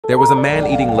There was a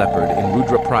man-eating leopard in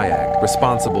Rudraprayag,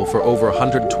 responsible for over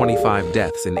 125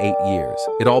 deaths in 8 years.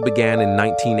 It all began in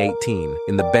 1918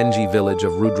 in the Benji village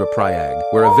of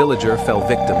Rudraprayag, where a villager fell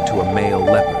victim to a male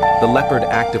leopard. The leopard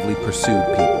actively pursued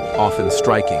people, often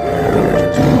striking when the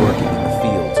villagers were working in the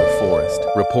fields or forest.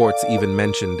 Reports even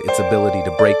mentioned its ability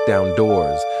to break down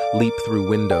doors, leap through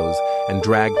windows, and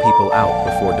drag people out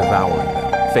before devouring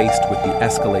them. Faced with the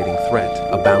escalating threat,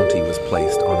 a bounty was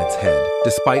placed on its head.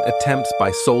 Despite attempts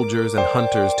by soldiers and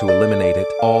hunters to eliminate it,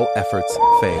 all efforts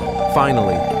failed.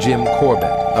 Finally, Jim Corbett,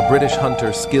 a British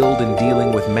hunter skilled in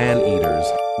dealing with man-eaters,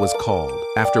 was called.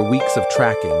 After weeks of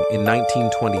tracking, in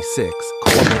 1926,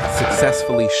 Corbett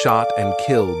successfully shot and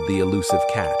killed the elusive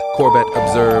cat. Corbett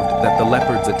observed that the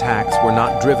leopard's attacks were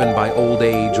not driven by old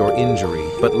age or injury,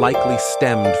 but likely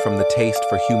stemmed from the taste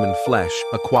for human flesh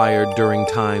acquired during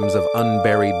times of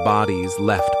unburied bodies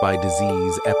left by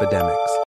disease epidemics.